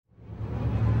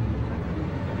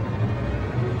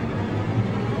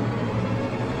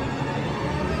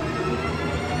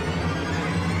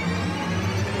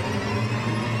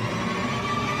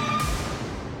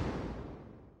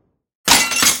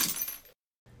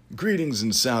Greetings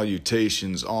and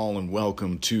salutations all, and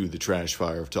welcome to the Trash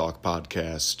Fire of Talk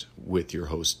podcast with your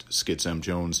host, Skitz M.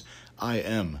 Jones. I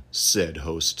am said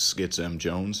host, Skitz M.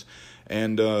 Jones,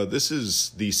 and this is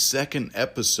the second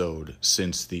episode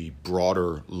since the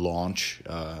broader launch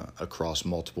across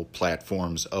multiple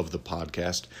platforms of the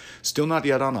podcast. Still not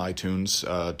yet on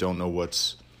iTunes. Don't know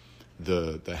what's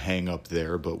the hang up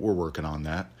there, but we're working on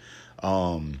that.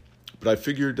 But I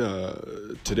figured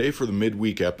today for the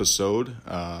midweek episode,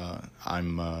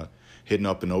 I'm hitting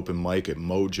up an open mic at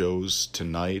Mojo's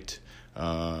tonight.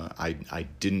 I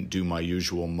didn't do my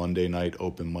usual Monday night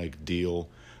open mic deal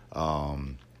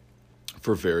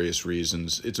for various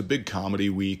reasons. It's a big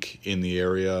comedy week in the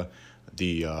area.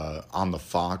 The On the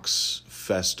Fox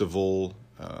Festival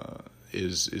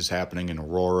is happening in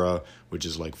Aurora, which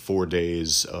is like 4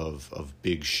 days of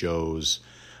big shows.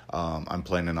 I'm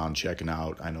planning on checking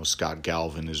out. I know Scott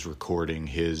Galvin is recording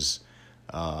his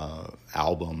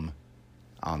album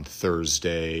on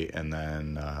Thursday, and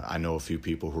then I know a few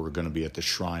people who are going to be at the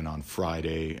Shrine on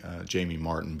Friday, Jamie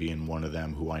Martin being one of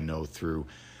them, who I know through,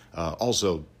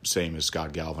 also same as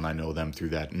Scott Galvin, I know them through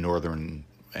that northern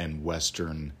and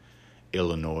western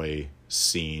Illinois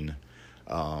scene,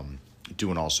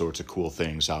 doing all sorts of cool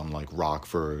things out in like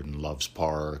Rockford and Loves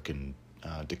Park and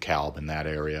DeKalb in that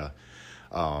area.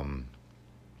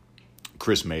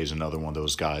 Chris May's another one of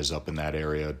those guys up in that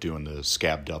area doing the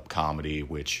Scabbed Up comedy,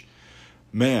 which,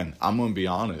 man, I'm going to be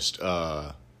honest,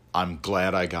 I'm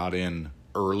glad I got in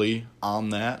early on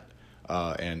that,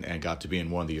 and got to be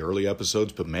in one of the early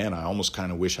episodes, but man, I almost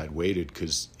kind of wish I'd waited,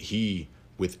 because he,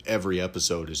 with every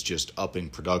episode, is just upping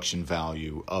production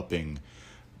value, upping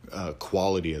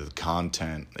quality of the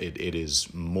content. It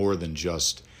is more than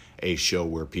just a show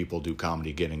where people do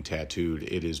comedy getting tattooed.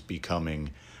 It is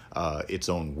becoming its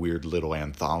own weird little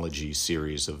anthology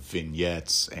series of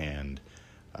vignettes and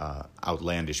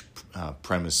outlandish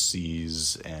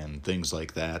premises and things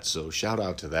like that. So shout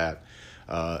out to that.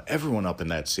 Everyone up in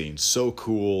that scene, so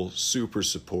cool, super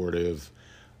supportive.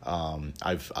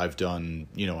 I've done,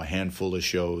 a handful of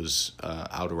shows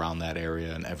out around that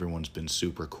area, and everyone's been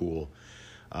super cool.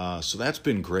 So that's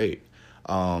been great.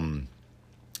 I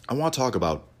want to talk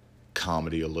about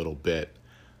comedy a little bit.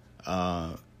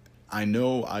 I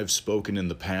know I've spoken in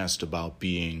the past about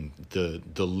being the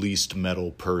least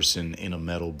metal person in a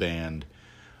metal band,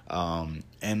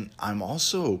 and I'm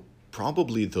also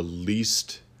probably the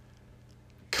least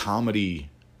comedy,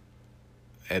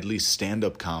 at least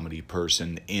stand-up comedy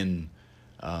person in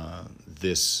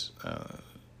this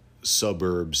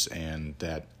suburbs and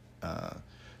that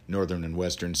northern and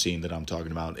western scene that I'm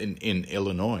talking about in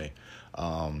Illinois.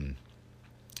 I'm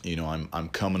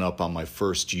coming up on my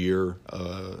first year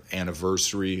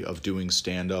anniversary of doing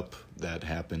stand-up. That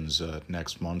happens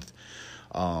next month.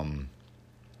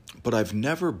 But I've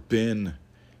never been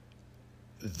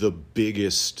the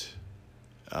biggest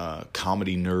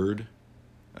comedy nerd,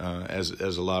 as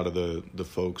a lot of the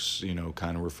folks,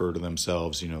 kind of refer to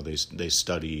themselves. They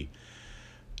study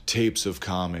tapes of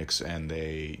comics, and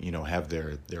they, have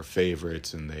their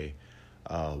favorites, and they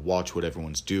watch what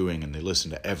everyone's doing, and they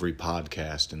listen to every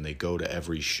podcast, and they go to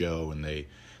every show, and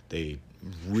they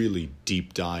really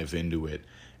deep dive into it.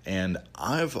 And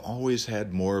I've always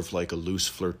had more of like a loose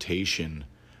flirtation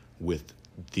with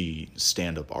the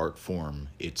stand-up art form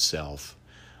itself.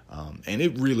 And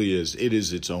it really is. It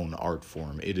is its own art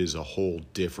form. It is a whole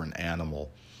different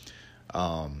animal.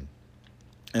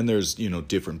 And there's,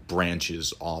 different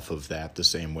branches off of that, the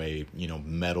same way,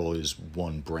 metal is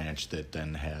one branch that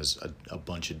then has a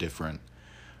bunch of different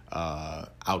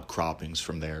outcroppings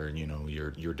from there,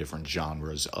 your different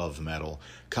genres of metal.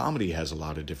 Comedy has a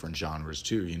lot of different genres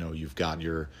too. You've got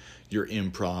your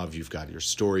improv, you've got your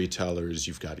storytellers,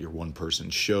 you've got your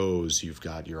one-person shows, you've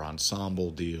got your ensemble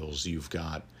deals, you've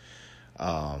got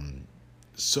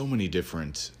so many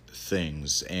different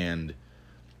things. And,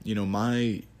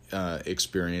 my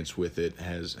experience with it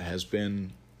has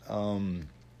been,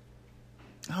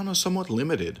 somewhat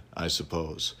limited, I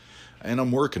suppose. And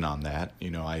I'm working on that.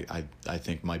 I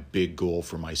think my big goal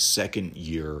for my second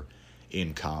year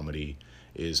in comedy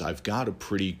is I've got a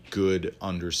pretty good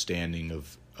understanding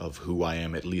of who I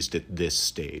am, at least at this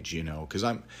stage, because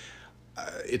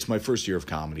it's my first year of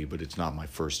comedy, but it's not my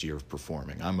first year of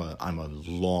performing. I'm a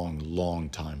long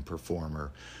time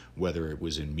performer, whether it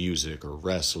was in music or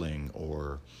wrestling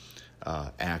or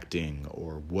acting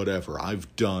or whatever.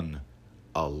 I've done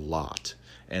a lot,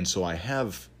 and so I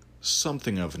have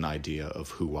something of an idea of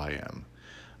who I am.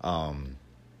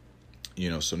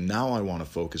 So now I want to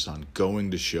focus on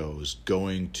going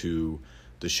to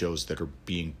the shows that are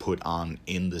being put on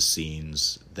in the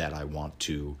scenes that I want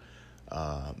to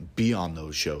be on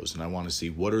those shows, and I want to see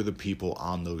what are the people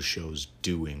on those shows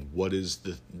doing. What is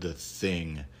the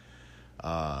thing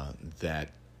that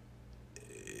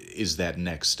is that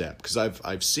next step? Because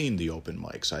I've seen the open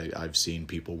mics. I've seen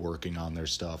people working on their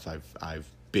stuff. I've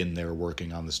been there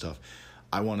working on the stuff.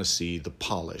 I want to see the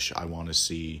polish. I want to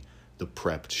see the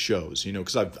prepped shows.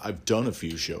 Because I've done a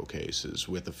few showcases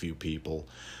with a few people.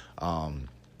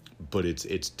 But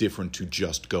it's different to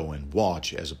just go and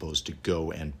watch as opposed to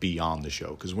go and be on the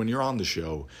show. Because when you're on the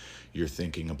show, you're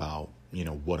thinking about,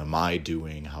 what am I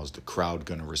doing? How's the crowd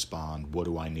going to respond? What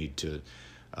do I need to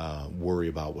worry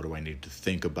about? What do I need to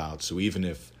think about? So even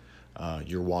if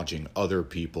you're watching other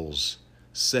people's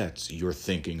sets, you're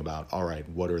thinking about, all right,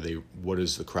 what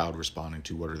is the crowd responding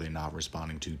to? What are they not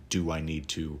responding to? Do I need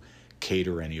to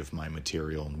cater any of my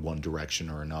material in one direction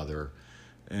or another?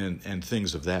 And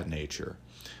things of that nature.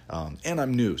 And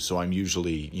I'm new, so I'm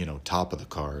usually, top of the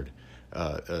card,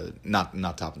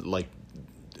 not top, like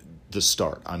the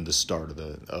start. I'm the start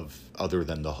of other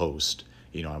than the host.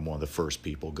 I'm one of the first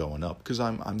people going up because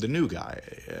I'm the new guy,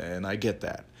 and I get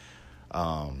that.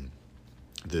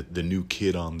 The new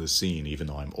kid on the scene, even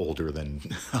though I'm older than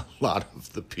a lot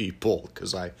of the people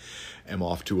because I am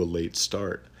off to a late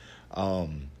start.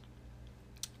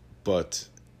 But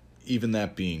even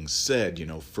that being said,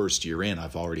 first year in,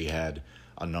 I've already had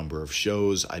a number of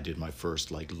shows. I did my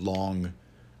first long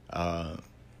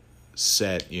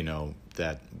set,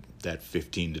 that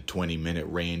 15 to 20 minute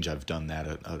range. I've done that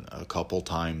a couple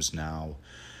times now.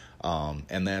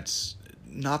 And that's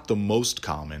not the most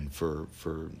common for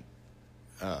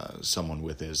someone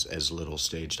with as little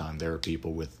stage time. There are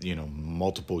people with,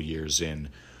 multiple years in,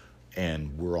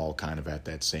 and we're all kind of at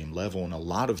that same level. And a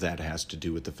lot of that has to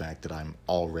do with the fact that I'm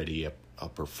already a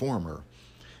performer.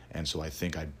 And so I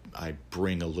think I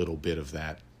bring a little bit of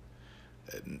that.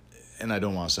 And I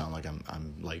don't want to sound like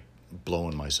I'm like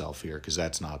blowing myself here, because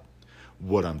that's not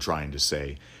what I'm trying to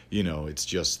say. It's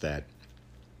just that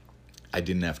I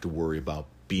didn't have to worry about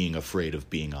being afraid of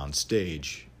being on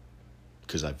stage,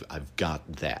 because I've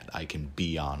got that. I can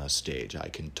be on a stage. I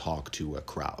can talk to a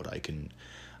crowd. I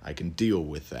can deal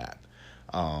with that.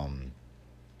 And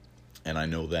I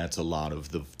know that's a lot of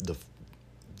the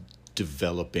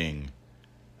developing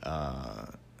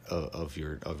of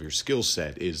your skill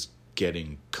set is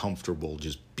getting comfortable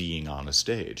just being on a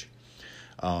stage.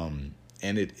 And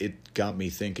it got me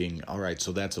thinking, all right,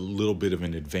 so that's a little bit of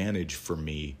an advantage for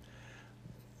me.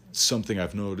 Something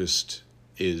I've noticed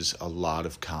is a lot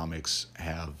of comics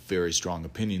have very strong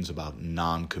opinions about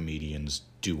non-comedians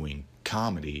doing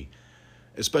comedy,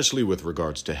 especially with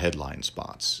regards to headline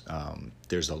spots.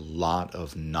 There's a lot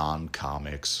of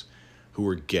non-comics who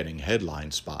are getting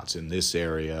headline spots in this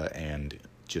area and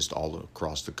just all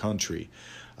across the country.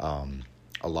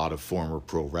 A lot of former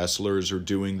pro wrestlers are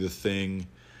doing the thing.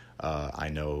 I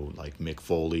know like Mick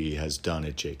Foley has done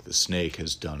it, Jake the Snake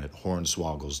has done it,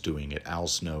 Hornswoggle's doing it, Al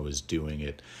Snow is doing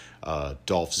it,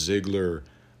 Dolph Ziggler,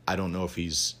 I don't know if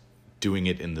he's doing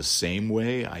it in the same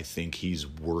way. I think he's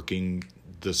working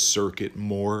the circuit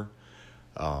more,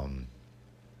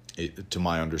 to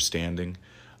my understanding.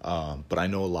 But I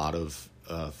know a lot of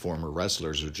former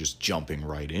wrestlers are just jumping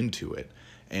right into it.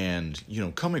 And,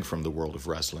 coming from the world of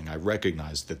wrestling, I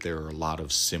recognize that there are a lot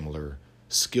of similar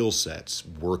skill sets,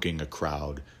 working a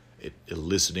crowd,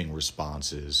 eliciting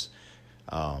responses,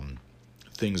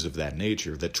 things of that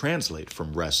nature that translate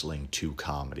from wrestling to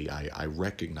comedy. I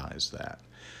recognize that.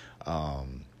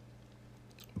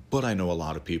 But I know a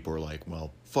lot of people are like,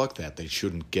 well, fuck that. They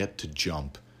shouldn't get to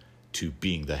jump to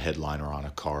being the headliner on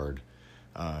a card.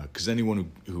 Because anyone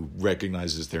who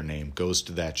recognizes their name, goes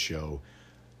to that show,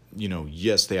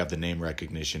 yes, they have the name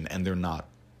recognition, and they're not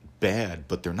bad,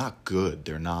 but they're not good.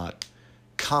 They're not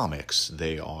comics.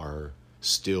 They are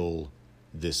still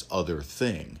this other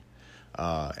thing.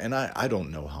 And I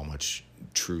don't know how much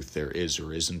truth there is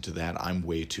or isn't to that. I'm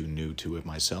way too new to it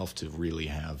myself to really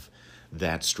have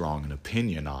that strong an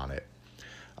opinion on it.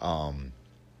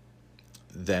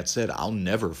 That said, I'll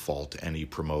never fault any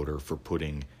promoter for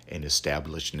putting an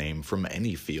established name from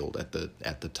any field at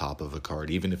the top of a card,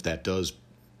 even if that does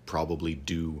probably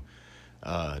do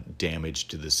damage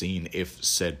to the scene if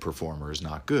said performer is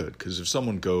not good. Because if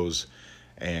someone goes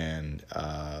and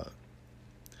I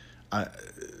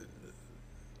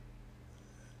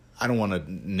don't want to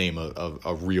name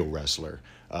a real wrestler,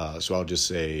 so I'll just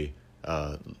say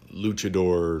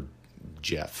Luchador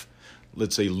Jeff.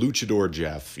 Let's say Luchador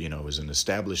Jeff, is an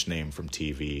established name from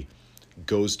TV,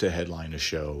 goes to headline a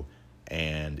show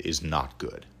and is not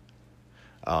good.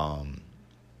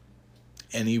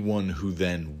 Anyone who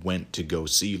then went to go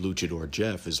see Luchador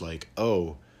Jeff is like,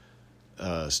 oh,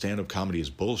 stand-up comedy is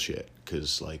bullshit,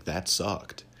 because, like, that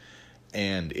sucked.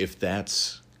 And if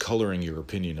that's coloring your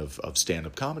opinion of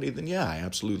stand-up comedy, then yeah, I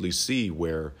absolutely see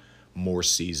where more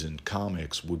seasoned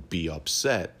comics would be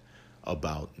upset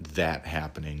about that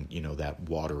happening, that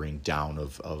watering down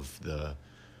of the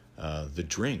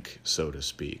drink, so to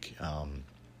speak.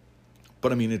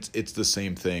 But I mean, it's the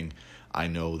same thing. I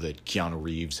know that Keanu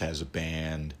Reeves has a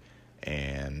band,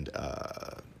 and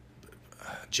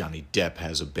Johnny Depp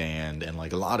has a band, and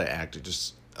like a lot of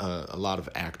actors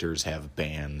have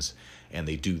bands, and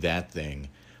they do that thing.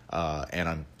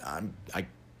 And I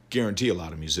guarantee a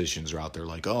lot of musicians are out there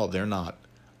like, oh, they're not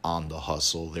on the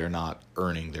hustle, they're not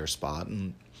earning their spot,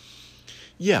 and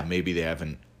yeah, maybe they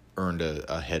haven't earned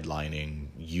a headlining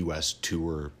U.S.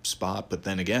 tour spot, but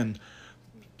then again,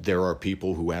 there are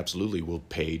people who absolutely will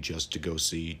pay just to go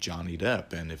see Johnny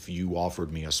Depp, and if you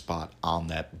offered me a spot on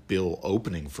that bill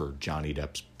opening for Johnny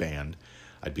Depp's band,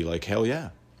 I'd be like, hell yeah.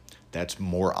 That's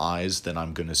more eyes than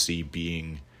I'm going to see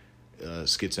being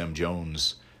Skitz M.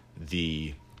 Jones,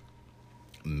 the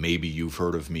maybe you've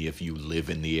heard of me if you live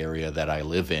in the area that I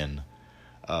live in.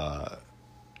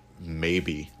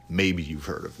 Maybe you've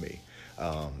heard of me.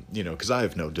 Because I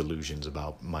have no delusions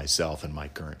about myself and my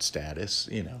current status,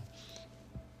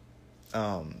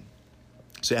 So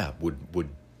yeah, would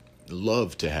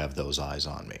love to have those eyes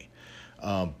on me.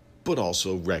 But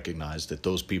also recognize that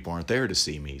those people aren't there to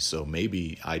see me, so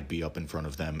maybe I'd be up in front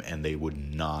of them and they would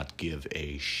not give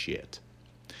a shit.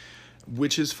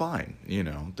 Which is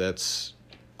fine, that's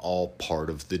all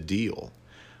part of the deal.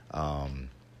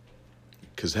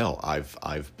 'Cause hell,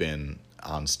 I've been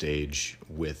on stage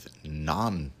with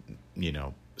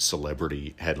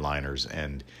celebrity headliners,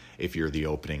 and if you're the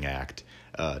opening act,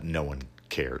 no one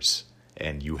cares,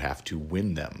 and you have to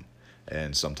win them.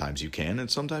 And sometimes you can, and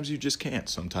sometimes you just can't.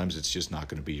 Sometimes it's just not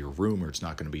going to be your room, or it's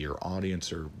not going to be your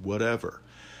audience, or whatever.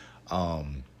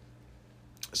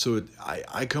 So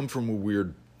I come from a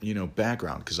weird,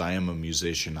 background, because I am a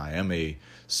musician. I am a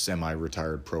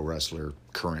semi-retired pro wrestler,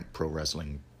 current pro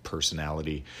wrestling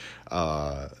personality.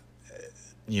 I'm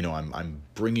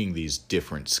bringing these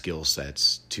different skill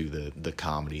sets to the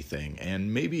comedy thing,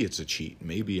 and maybe it's a cheat.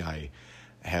 Maybe I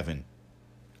haven't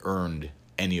earned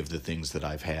any of the things that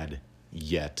I've had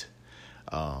yet.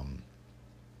 Or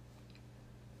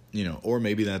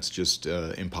maybe that's just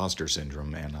imposter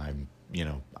syndrome, and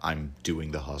I'm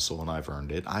doing the hustle and I've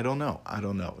earned it. I don't know.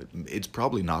 It's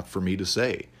probably not for me to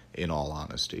say, in all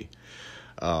honesty.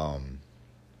 But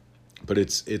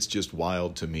it's just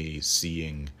wild to me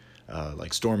seeing,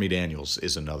 like Stormy Daniels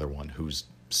is another one who's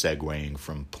segueing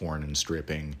from porn and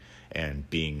stripping and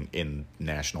being in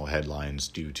national headlines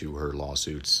due to her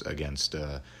lawsuits against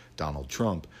Donald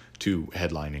Trump to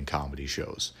headlining comedy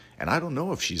shows. And I don't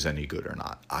know if she's any good or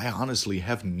not. I honestly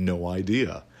have no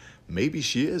idea. Maybe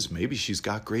she is. Maybe she's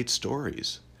got great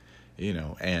stories,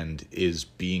 and is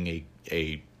being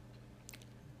a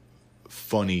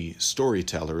funny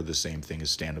storyteller the same thing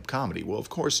as stand-up comedy. Well, of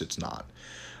course it's not.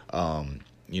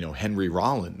 Henry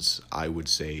Rollins, I would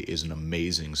say, is an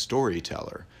amazing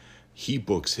storyteller. He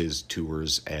books his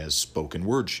tours as spoken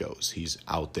word shows. He's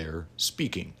out there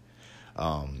speaking.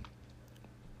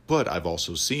 But I've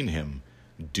also seen him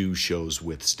do shows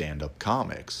with stand-up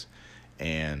comics,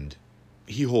 and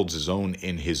he holds his own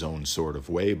in his own sort of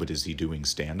way, but is he doing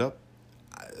stand-up?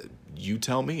 You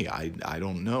tell me. I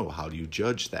don't know. How do you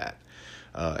judge that?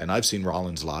 And I've seen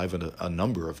Rollins live a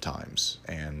number of times,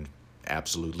 and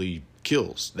absolutely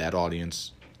kills. That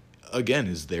audience, again,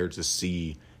 is there to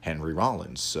see Henry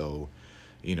Rollins, so,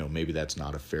 maybe that's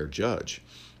not a fair judge.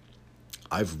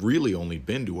 I've really only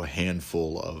been to a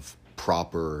handful of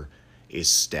proper,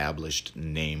 established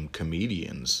name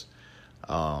comedians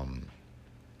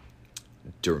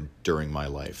during my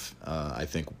life. I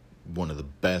think one of the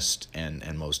best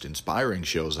and most inspiring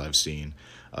shows I've seen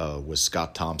was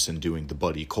Scott Thompson doing the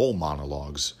Buddy Cole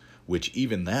monologues, which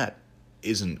even that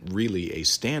isn't really a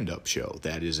stand-up show.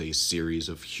 That is a series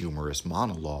of humorous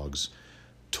monologues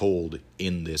told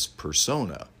in this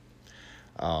persona.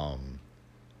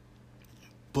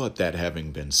 But that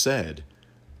having been said,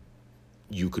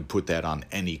 you could put that on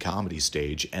any comedy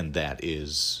stage, and that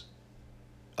is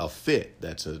a fit.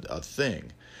 That's a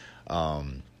thing.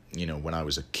 When I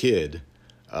was a kid,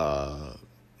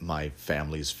 my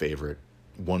family's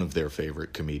one of their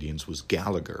favorite comedians was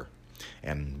Gallagher.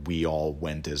 And we all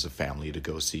went as a family to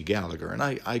go see Gallagher. And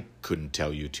I couldn't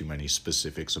tell you too many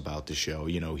specifics about the show.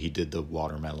 He did the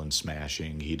watermelon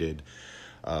smashing. He did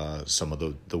some of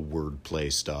the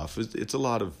wordplay stuff. It's a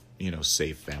lot of,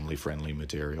 safe, family-friendly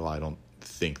material. I don't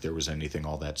think there was anything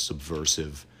all that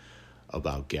subversive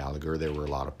about Gallagher. There were a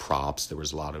lot of props. There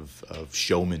was a lot of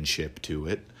showmanship to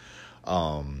it.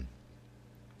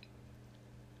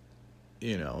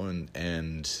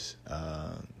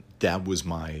 That was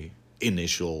my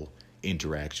initial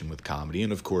interaction with comedy.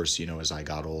 And of course, as I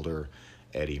got older,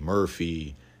 Eddie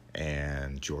Murphy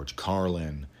and George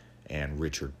Carlin and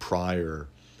Richard Pryor,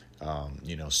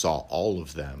 saw all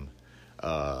of them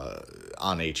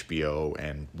on HBO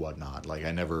and whatnot. Like,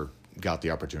 I never got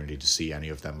the opportunity to see any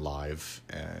of them live,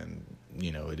 and,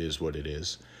 it is what it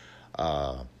is.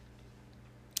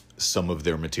 Some of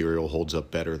their material holds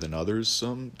up better than others,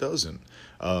 some doesn't.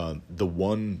 The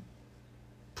one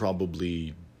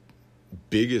probably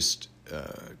biggest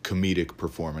comedic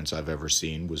performance I've ever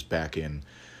seen was back in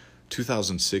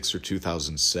 2006 or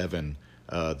 2007.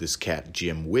 This cat,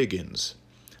 Jim Wiggins,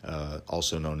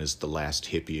 also known as the last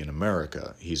hippie in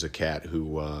America. He's a cat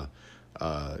who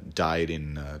died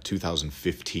in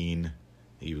 2015.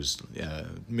 He was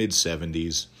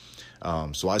mid-70s.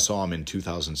 So I saw him in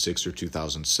 2006 or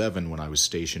 2007 when I was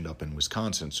stationed up in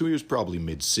Wisconsin. So he was probably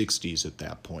mid-60s at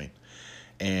that point.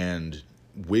 And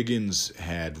Wiggins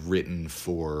had written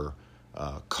for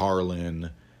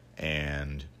Carlin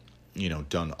and,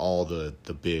 done all the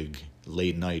big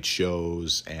late night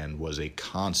shows and was a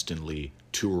constantly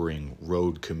touring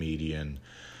road comedian.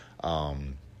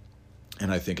 And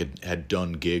I think it had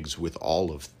done gigs with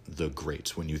all of the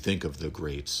greats. When you think of the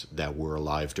greats that were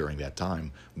alive during that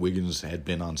time, Wiggins had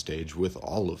been on stage with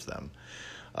all of them,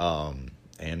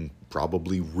 and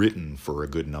probably written for a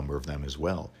good number of them as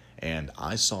well. And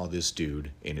I saw this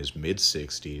dude in his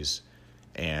mid-60s,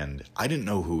 and I didn't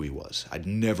know who he was. I'd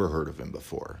never heard of him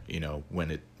before.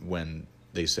 When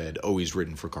they said, "Oh, he's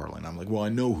written for Carlin," I'm like, well, I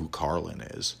know who Carlin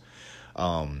is.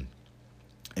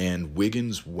 And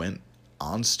Wiggins went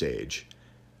on stage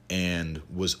and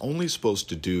was only supposed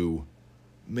to do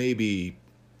maybe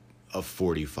a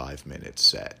 45-minute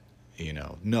set,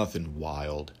 nothing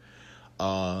wild.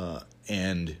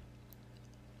 And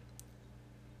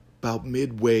about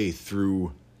midway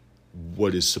through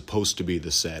what is supposed to be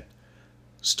the set,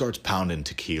 starts pounding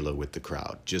tequila with the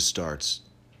crowd, just starts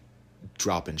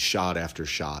dropping shot after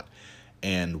shot.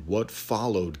 And what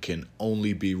followed can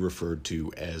only be referred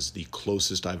to as the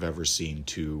closest I've ever seen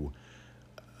to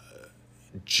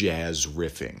jazz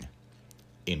riffing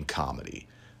in comedy.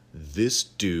 This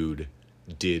dude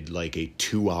did like a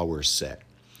 2-hour set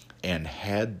and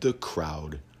had the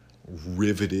crowd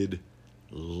riveted,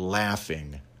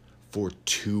 laughing for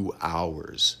 2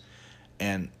 hours.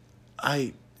 And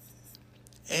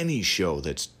any show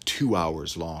that's 2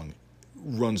 hours long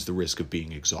runs the risk of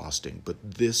being exhausting, but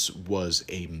this was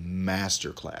a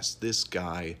masterclass. This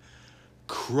guy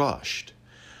crushed.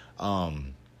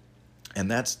 And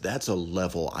that's a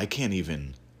level I can't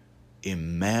even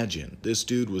imagine. This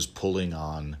dude was pulling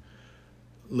on,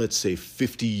 let's say,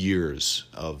 50 years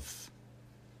of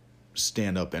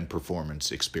stand-up and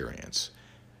performance experience,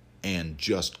 and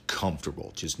just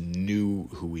comfortable, just knew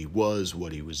who he was,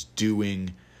 what he was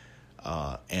doing,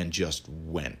 and just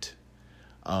went.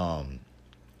 And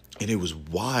it was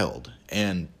wild.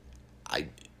 And I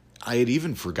had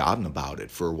even forgotten about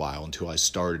it for a while until I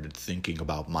started thinking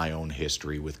about my own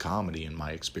history with comedy and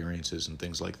my experiences and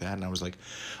things like that. And I was like,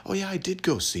 oh yeah, I did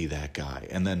go see that guy.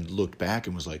 And then looked back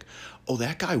and was like, oh,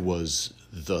 that guy was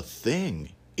the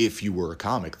thing. If you were a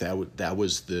comic, that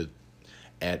was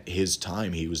at his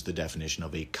time, he was the definition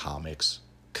of a comics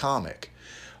comic.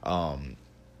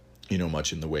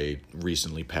 Much in the way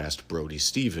recently passed Brody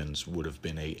Stevens would have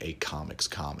been a comics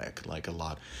comic. Like, a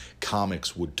lot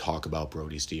comics would talk about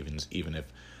Brody Stevens, even if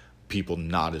people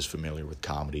not as familiar with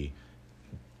comedy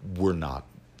were not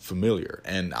familiar.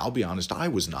 And I'll be honest, I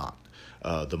was not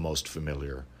the most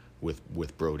familiar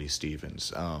with Brody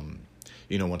Stevens.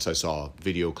 Once I saw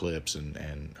video clips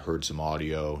and heard some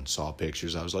audio and saw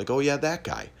pictures, I was like, oh yeah, that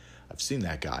guy. I've seen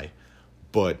that guy.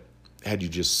 But had you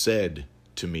just said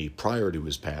to me prior to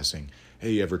his passing,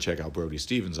 hey, you ever check out Brody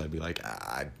Stevens? I'd be like,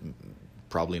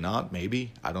 probably not,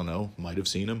 maybe, I don't know, might have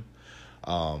seen him.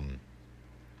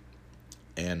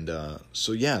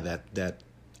 So yeah, that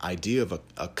idea of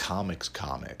a comics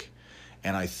comic,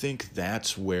 and I think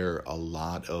that's where a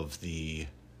lot of the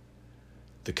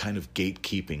kind of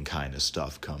gatekeeping kind of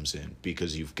stuff comes in,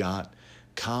 because you've got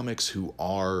comics who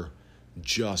are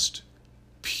just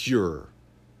pure.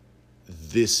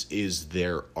 This is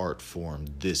their art form.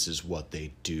 This is what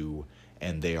they do,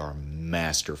 and they are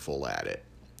masterful at it.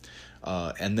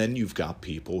 And then you've got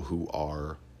people who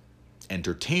are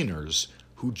entertainers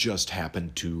who just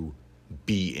happen to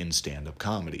be in stand-up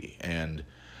comedy. And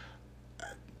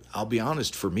I'll be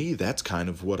honest, for me, that's kind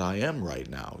of what I am right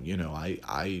now.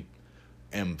 I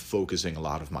am focusing a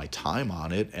lot of my time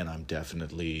on it, and I'm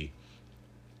definitely,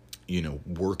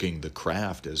 working the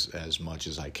craft as much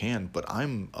as I can, but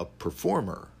I'm a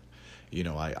performer.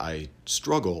 I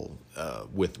struggle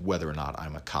with whether or not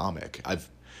I'm a comic.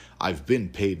 I've been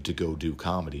paid to go do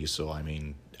comedy, so I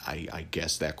mean, I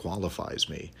guess that qualifies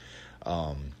me.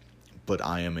 But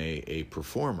I am a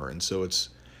performer, and so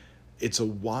it's a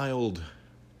wild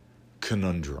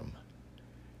conundrum,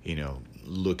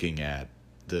 looking at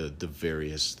the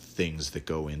various things that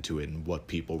go into it, and what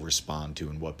people respond to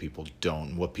and what people don't,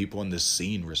 and what people in the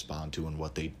scene respond to and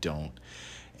what they don't,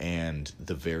 and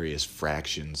the various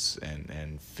fractions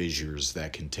and fissures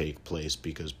that can take place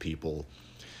because people,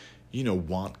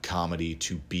 want comedy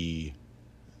to be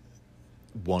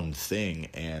one thing,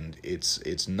 and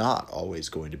it's not always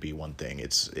going to be one thing.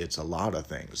 It's a lot of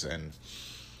things, and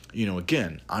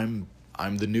again, I'm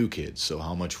the new kid, so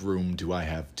how much room do I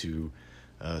have to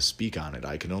speak on it?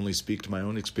 I can only speak to my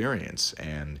own experience,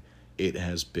 and it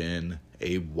has been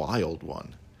a wild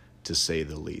one, to say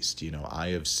the least. I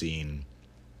have seen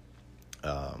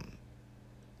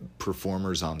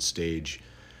performers on stage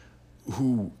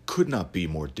who could not be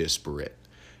more disparate.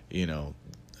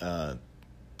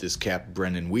 This cat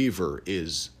Brendan Weaver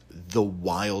is the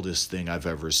wildest thing I've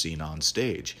ever seen on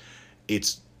stage.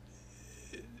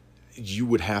 You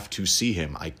would have to see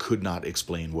him. I could not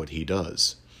explain what he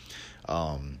does.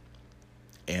 And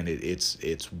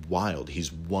it's wild.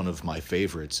 He's one of my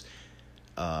favorites.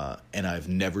 And I've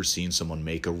never seen someone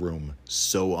make a room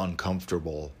so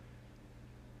uncomfortable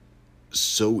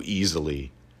so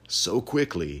easily, so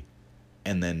quickly,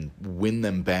 and then win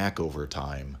them back over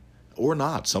time. Or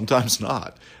not, sometimes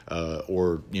not.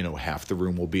 Or, half the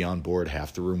room will be on board,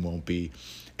 half the room won't be.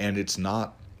 And it's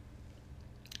not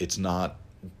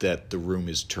that the room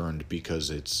is turned because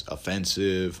it's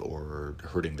offensive or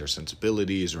hurting their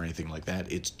sensibilities or anything like that.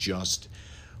 It's just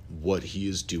what he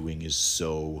is doing is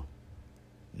so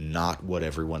not what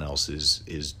everyone else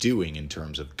is doing, in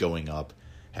terms of going up,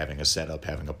 having a setup,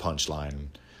 having a punchline,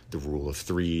 the rule of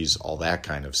threes, all that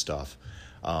kind of stuff.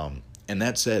 And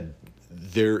that said,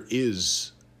 there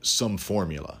is some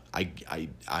formula. I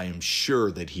am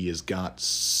sure that he has got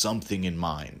something in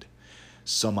mind,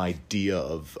 some idea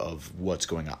of what's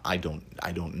going on. I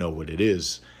don't know what it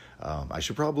is. I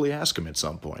should probably ask him at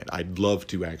some point. I'd love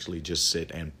to actually just sit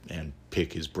and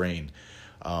pick his brain.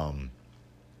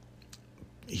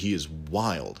 He is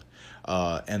wild.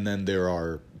 And then there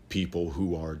are people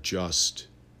who are just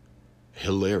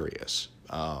hilarious.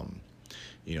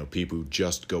 People who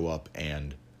just go up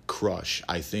and crush.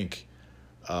 I think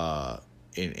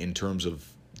in terms of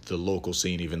the local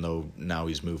scene, even though now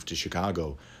he's moved to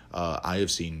Chicago, I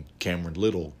have seen Cameron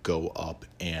Little go up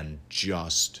and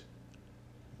just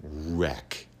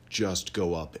wreck, just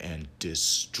go up and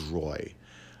destroy.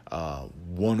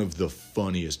 One of the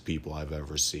funniest people I've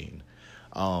ever seen.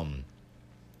 And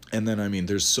then,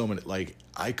 there's so many,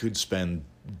 I could spend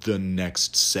the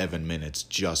next 7 minutes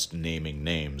just naming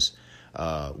names,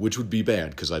 which would be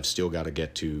bad, because I've still got to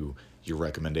get to your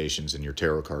recommendations and your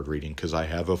tarot card reading, because I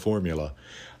have a formula,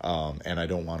 and I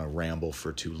don't want to ramble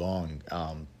for too long.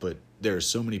 But there are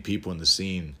so many people in the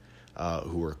scene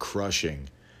who are crushing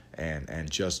and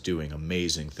just doing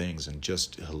amazing things and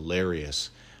just hilarious,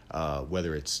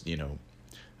 whether it's,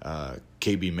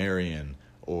 KB Marion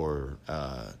or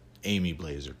Amy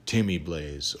Blaze or Timmy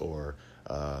Blaze or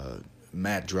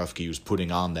Matt Drufke, who's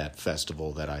putting on that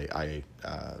festival that I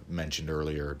mentioned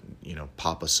earlier,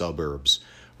 Papa Suburbs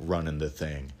running the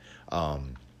thing.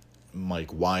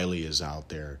 Mike Wiley is out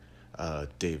there.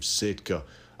 Dave Sitka.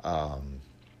 Oh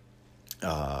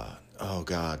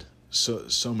God,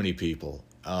 so many people.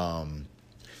 I'm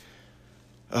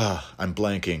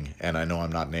blanking, and I know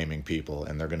I'm not naming people,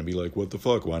 and they're going to be like, what the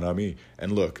fuck, why not me?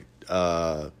 And look,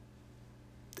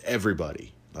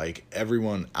 everybody,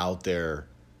 everyone out there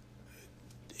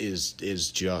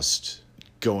is just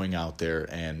going out there,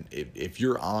 and if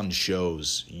you're on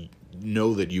shows,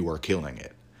 know that you are killing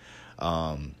it.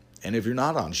 And if you're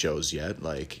not on shows yet,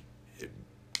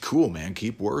 cool, man,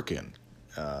 keep working.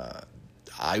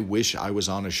 I wish I was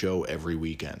on a show every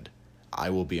weekend. I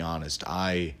will be honest.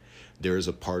 There is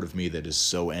a part of me that is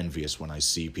so envious when I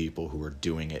see people who are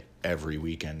doing it every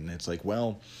weekend. And it's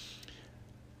well,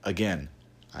 again,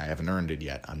 I haven't earned it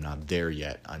yet. I'm not there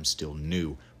yet. I'm still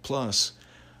new. Plus,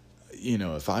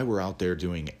 if I were out there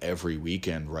doing every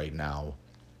weekend right now,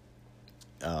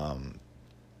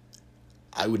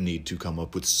 I would need to come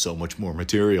up with so much more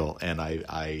material, and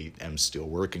I am still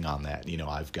working on that.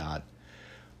 I've got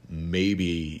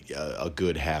maybe a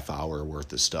good half hour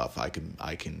worth of stuff I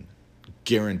can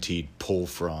guaranteed pull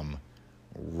from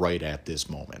right at this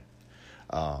moment.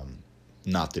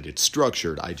 Not that it's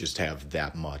structured, I just have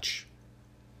that much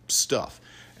stuff.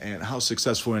 And how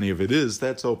successful any of it is,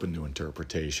 that's open to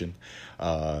interpretation.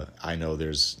 I know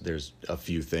there's a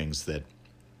few things that,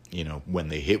 when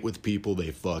they hit with people,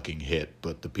 they fucking hit.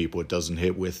 But the people it doesn't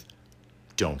hit with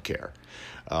don't care.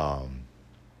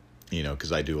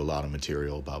 Because I do a lot of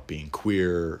material about being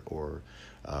queer or,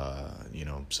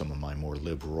 some of my more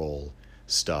liberal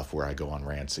stuff where I go on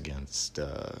rants against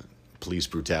police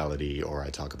brutality, or I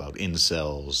talk about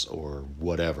incels or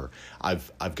whatever.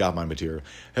 I've got my material.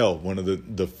 Hell, one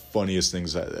of the funniest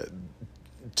things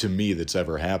to me that's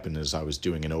ever happened is I was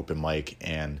doing an open mic,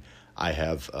 and I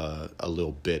have a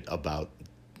little bit about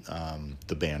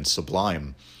the band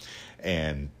Sublime,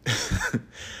 and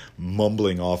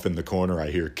mumbling off in the corner,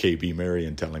 I hear KB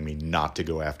Marion telling me not to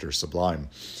go after Sublime.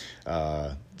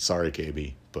 Sorry,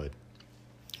 KB, but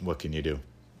what can you do?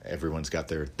 Everyone's got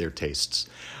their tastes.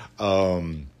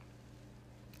 Because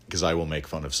I will make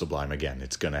fun of Sublime again.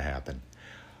 It's going to happen.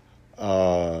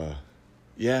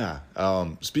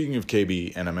 Speaking of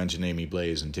KB, and I mentioned Amy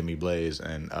Blaze and Timmy Blaze,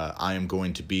 and I am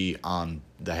going to be on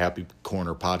the Happy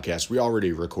Corner podcast. We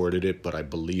already recorded it, but I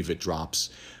believe it drops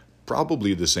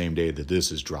probably the same day that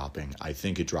this is dropping. I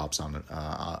think it drops on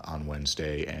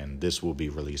Wednesday, and this will be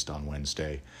released on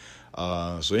Wednesday.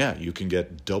 So yeah, you can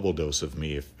get double dose of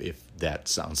me if that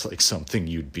sounds like something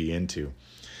you'd be into.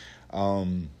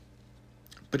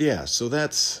 But yeah, so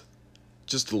that's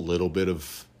just a little bit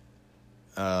of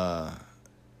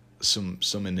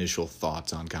some initial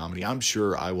thoughts on comedy. I'm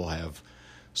sure I will have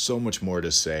so much more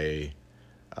to say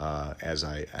as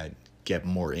I get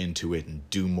more into it and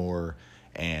do more.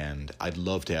 And I'd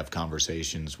love to have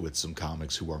conversations with some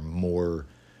comics who are more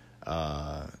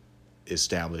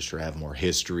established or have more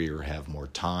history or have more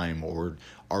time or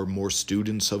are more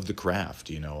students of the craft.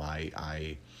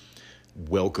 I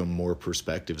welcome more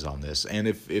perspectives on this. And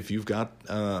if you've got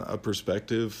a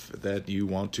perspective that you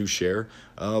want to share,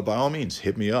 by all means,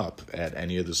 hit me up at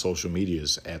any of the social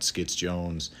medias at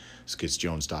SkitsJones,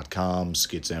 skitsjones.com,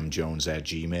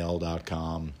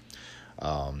 skitsmjones@gmail.com,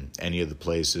 any of the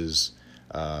places.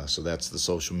 So that's the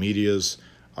social medias.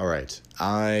 All right.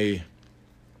 I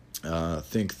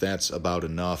think that's about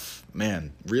enough.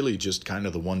 Man, really just kind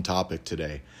of the one topic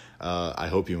today. I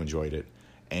hope you enjoyed it.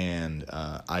 And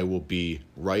I will be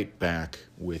right back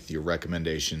with your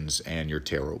recommendations and your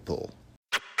tarot pull.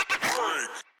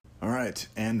 All right,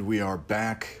 and we are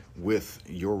back with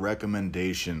your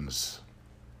recommendations.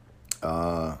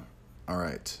 All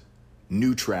right,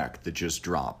 new track that just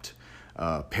dropped.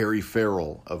 Perry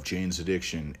Farrell of Jane's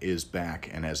Addiction is back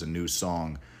and has a new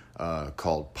song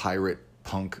called Pirate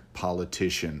Punk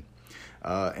Politician.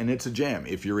 And it's a jam.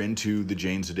 If you're into the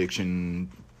Jane's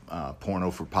Addiction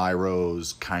porno for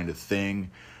pyros kind of thing,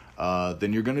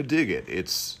 then you're going to dig it.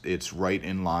 It's right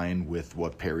in line with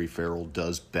what Perry Farrell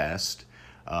does best.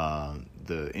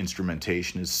 The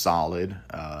instrumentation is solid.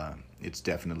 It's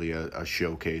definitely a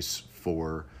showcase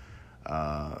for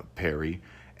Perry.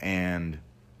 And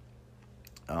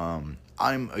I'm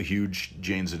a huge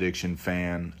Jane's Addiction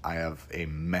fan. I have a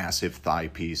massive thigh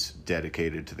piece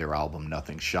dedicated to their album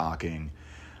Nothing Shocking.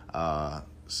 I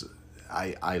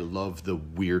love the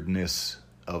weirdness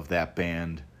of that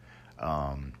band,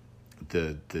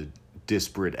 the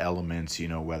disparate elements,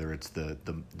 whether it's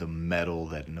the metal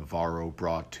that Navarro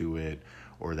brought to it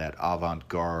or that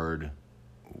avant-garde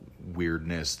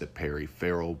weirdness that Perry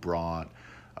Farrell brought,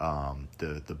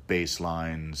 the bass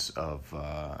lines of,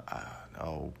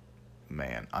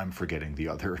 man, I'm forgetting the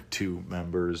other two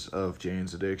members of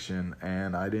Jane's Addiction,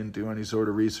 and I didn't do any sort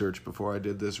of research before I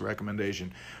did this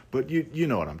recommendation, but you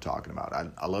know what I'm talking about.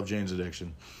 I love Jane's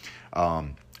Addiction,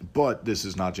 but this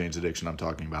is not Jane's Addiction I'm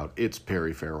talking about. It's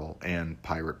Perry Farrell and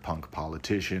Pirate Punk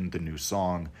Politician, the new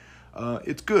song.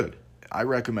 It's good. I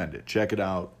recommend it. Check it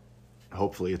out.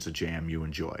 Hopefully it's a jam you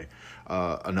enjoy.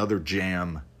 Another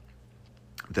jam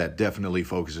that definitely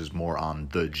focuses more on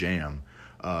the jam,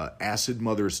 Acid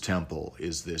Mother's Temple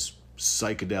is this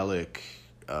psychedelic,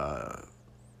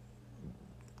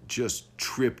 just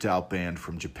tripped out band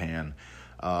from Japan,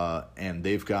 and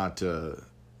they've got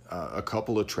a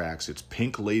couple of tracks. It's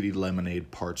Pink Lady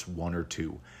Lemonade parts 1 or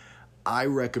 2. I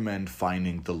recommend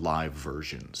finding the live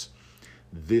versions.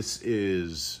 This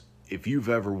is, if you've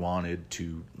ever wanted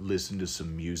to listen to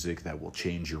some music that will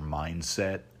change your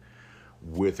mindset,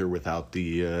 with or without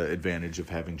the advantage of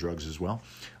having drugs as well,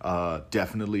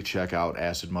 definitely check out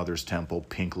Acid Mother's Temple,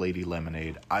 Pink Lady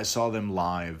Lemonade. I saw them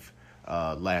live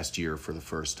last year for the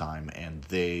first time, and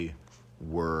they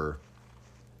were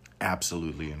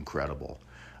absolutely incredible.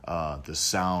 The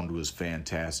sound was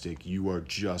fantastic. You are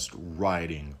just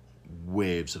riding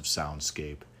waves of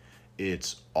soundscape.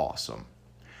 It's awesome.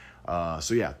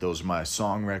 So yeah, those are my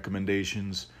song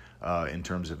recommendations. In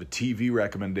terms of a TV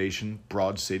recommendation,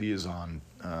 Broad City is on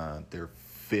their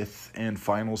 5th and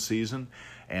final season,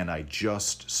 and I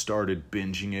just started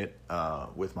binging it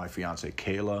with my fiance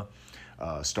Kayla,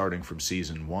 starting from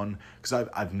season 1, because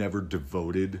I've never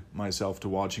devoted myself to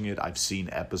watching it. I've seen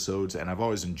episodes, and I've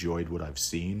always enjoyed what I've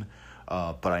seen,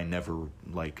 but I never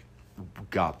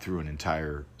got through an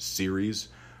entire series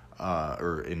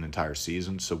or an entire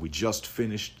season. So we just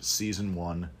finished season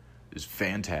 1. It's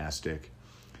fantastic.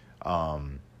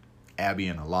 Abby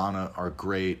and Alana are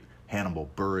great.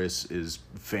 Hannibal Buress is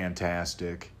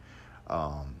fantastic.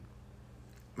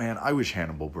 Man, I wish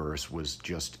Hannibal Buress was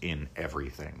just in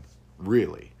everything,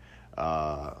 really.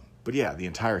 But yeah, the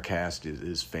entire cast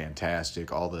is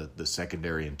fantastic. All the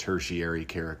secondary and tertiary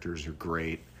characters are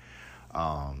great.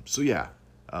 So yeah,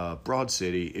 Broad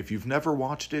City. If you've never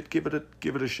watched it, give it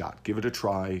a shot. Give it a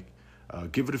try.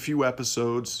 Give it a few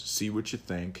episodes. See what you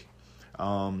think.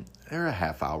 They're a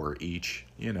half hour each.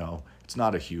 It's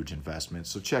not a huge investment.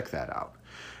 So check that out.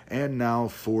 And now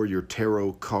for your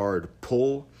tarot card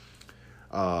pull.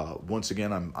 Once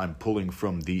again, I'm pulling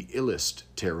from the Illust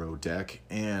Tarot deck,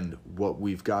 and what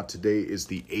we've got today is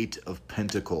the 8 of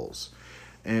Pentacles.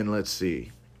 And let's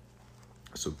see.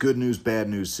 So good news, bad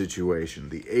news situation.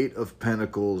 The 8 of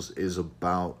Pentacles is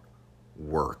about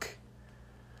work.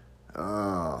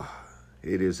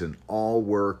 It is an all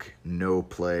work, no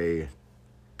play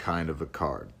kind of a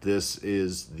card. This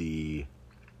is the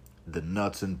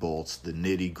nuts and bolts, the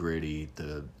nitty gritty,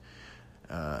 the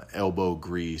elbow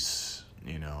grease,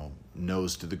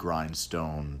 nose to the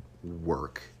grindstone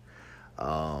work.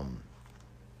 That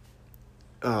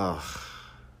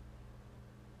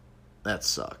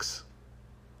sucks.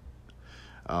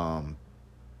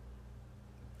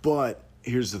 But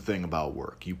here's the thing about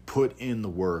work. You put in the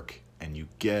work and you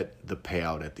get the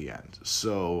payout at the end.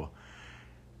 So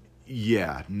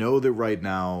yeah, know that right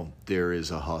now there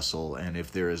is a hustle, and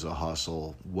if there is a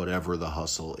hustle, whatever the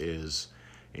hustle is,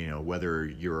 whether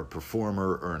you're a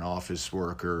performer or an office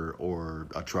worker or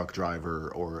a truck driver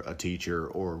or a teacher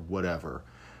or whatever,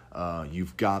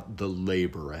 you've got the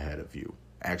labor ahead of you.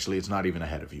 Actually, it's not even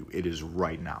ahead of you. It is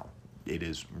right now. It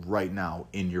is right now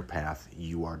in your path.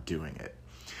 You are doing it.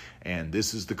 And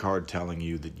this is the card telling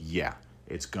you that, yeah,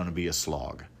 it's going to be a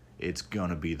slog. It's going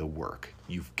to be the work.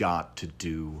 You've got to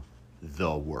do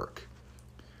the work.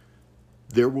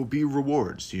 There will be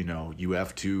rewards. You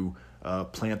have to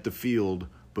plant the field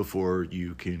before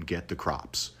you can get the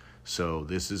crops. So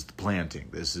this is the planting.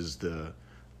 This is the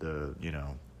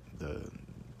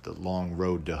long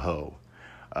road to hoe.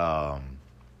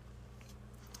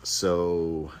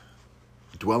 So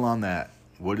dwell on that.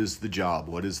 What is the job?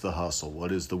 What is the hustle?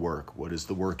 What is the work? What is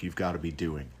the work you've got to be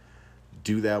doing?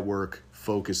 Do that work.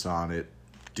 Focus on it.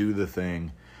 Do the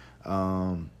thing.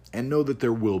 And know that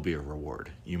there will be a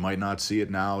reward. You might not see it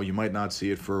now. You might not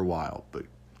see it for a while. But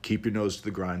keep your nose to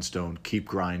the grindstone. Keep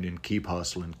grinding. Keep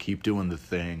hustling. Keep doing the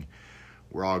thing.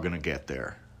 We're all going to get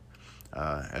there.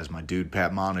 As my dude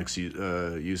Pat Monix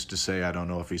used to say, I don't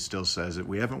know if he still says it,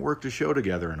 we haven't worked a show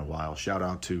together in a while. Shout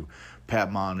out to Pat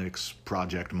Monix,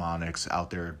 Project Monix, out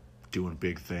there doing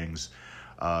big things.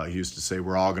 He used to say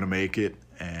we're all going to make it,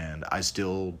 and I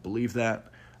still believe that.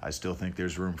 I still think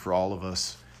there's room for all of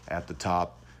us at the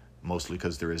top, mostly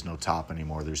because there is no top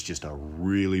anymore. There's just a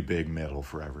really big middle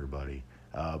for everybody.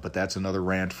 But that's another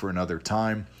rant for another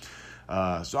time.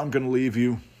 So I'm going to leave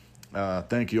you.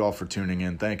 Thank you all for tuning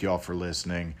in. Thank you all for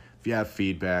listening. If you have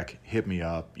feedback, hit me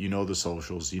up. You know the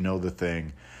socials. You know the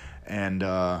thing. And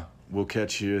we'll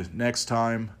catch you next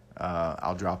time.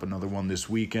 I'll drop another one this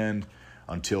weekend.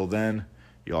 Until then,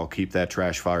 y'all keep that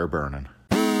trash fire burning.